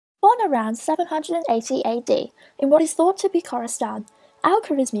Born around 780 AD in what is thought to be Khorasan,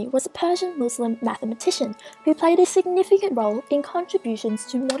 Al-Khwarizmi was a Persian Muslim mathematician who played a significant role in contributions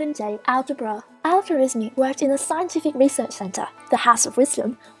to modern-day algebra. Al-Khwarizmi worked in the Scientific Research Center, the House of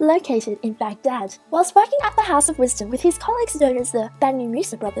Wisdom, located in Baghdad. Whilst working at the House of Wisdom with his colleagues known as the Ibn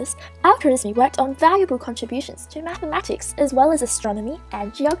Musa brothers, Al-Khwarizmi worked on valuable contributions to mathematics as well as astronomy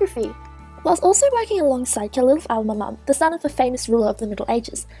and geography. Whilst also working alongside Khalil al-Mahmud, the son of a famous ruler of the Middle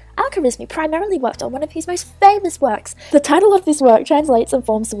Ages, Al-Khwarizmi primarily worked on one of his most famous works. The title of this work translates and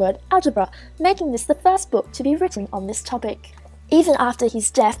forms the word algebra, making this the first book to be written on this topic. Even after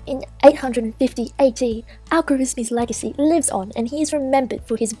his death in 850 AD, Al-Khwarizmi's legacy lives on and he is remembered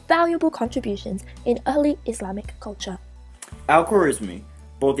for his valuable contributions in early Islamic culture. Al-Khwarizmi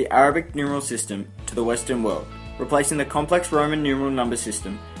brought the Arabic numeral system to the Western world, replacing the complex Roman numeral number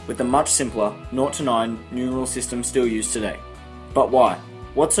system with the much simpler 0 to 9 numeral system still used today. But why?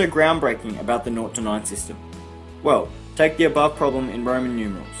 What's so groundbreaking about the 0 to 9 system? Well, take the above problem in Roman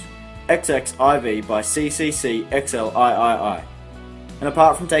numerals. XXIV by CCCXLIII. And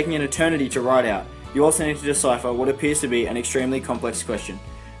apart from taking an eternity to write out, you also need to decipher what appears to be an extremely complex question,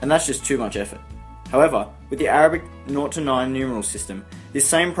 and that's just too much effort. However, with the Arabic 0 to 9 numeral system, this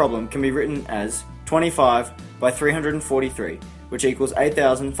same problem can be written as 25 by 343, which equals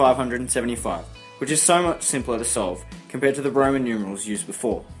 8,575, which is so much simpler to solve compared to the Roman numerals used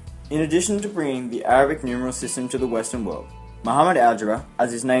before. In addition to bringing the Arabic numeral system to the Western world, Muhammad Algebra,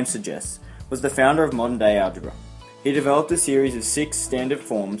 as his name suggests, was the founder of modern-day algebra. He developed a series of 6 standard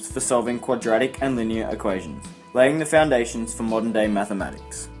forms for solving quadratic and linear equations, laying the foundations for modern-day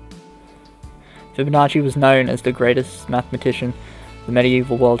mathematics. Fibonacci was known as the greatest mathematician the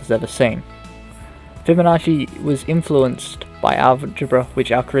medieval world has ever seen. Fibonacci was influenced by algebra,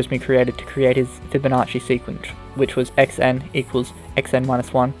 which Al-Khwarizmi created to create his Fibonacci sequence, which was xn equals xn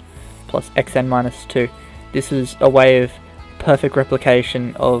minus 1 plus xn minus 2. This is a way of perfect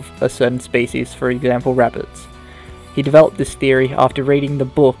replication of a certain species, for example rabbits. He developed this theory after reading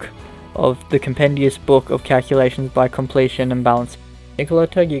the compendious book of calculations by completion and balance. Niccolo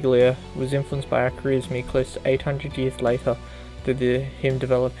Targiglia was influenced by Al-Khwarizmi close to 800 years later through him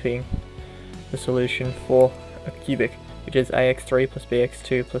developing the solution for a cubic, which is ax3 plus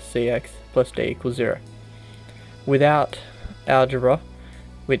bx2 plus cx plus d equals 0. Without algebra,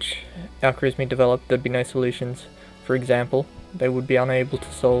 which Al-Khwarizmi developed, there'd be no solutions. For example, they would be unable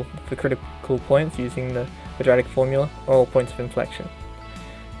to solve the critical points using the quadratic formula or all points of inflection.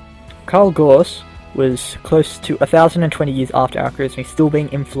 Karl Gauss was close to 1,020 years after Al-Khwarizmi, still being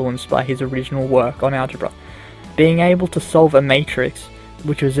influenced by his original work on algebra. Being able to solve a matrix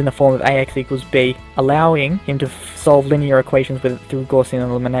which was in the form of ax equals b, allowing him to solve linear equations through Gaussian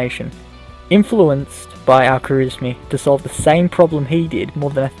elimination. Influenced by Al-Khwarizmi to solve the same problem he did more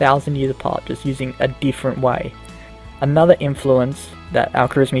than 1,000 years apart, just using a different way. Another influence that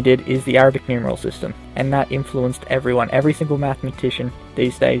Al-Khwarizmi did is the Arabic numeral system, and that influenced everyone. Every single mathematician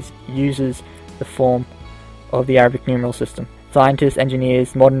these days uses the form of the Arabic numeral system. Scientists,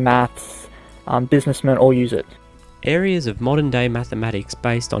 engineers, modern maths, businessmen all use it. Areas of modern-day mathematics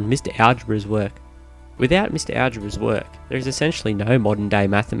based on Mr. Algebra's work. Without Mr. Algebra's work, there is essentially no modern-day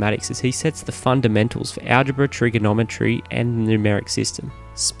mathematics, as he sets the fundamentals for algebra, trigonometry, and the numeric system.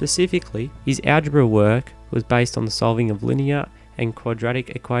 Specifically, his algebra work was based on the solving of linear and quadratic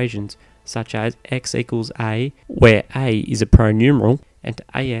equations, such as x equals a, where a is a pronumeral, and to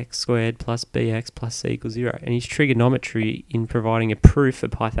ax squared plus bx plus c equals 0, and his trigonometry in providing a proof for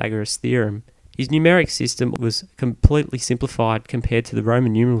Pythagoras' theorem. His numeric system was completely simplified compared to the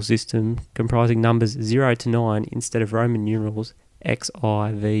Roman numeral system, comprising numbers 0 to 9 instead of Roman numerals x,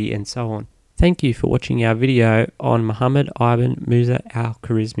 I, v, and so on. Thank you for watching our video on Muhammad Ibn Musa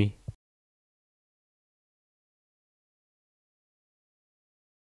Al-Khwarizmi.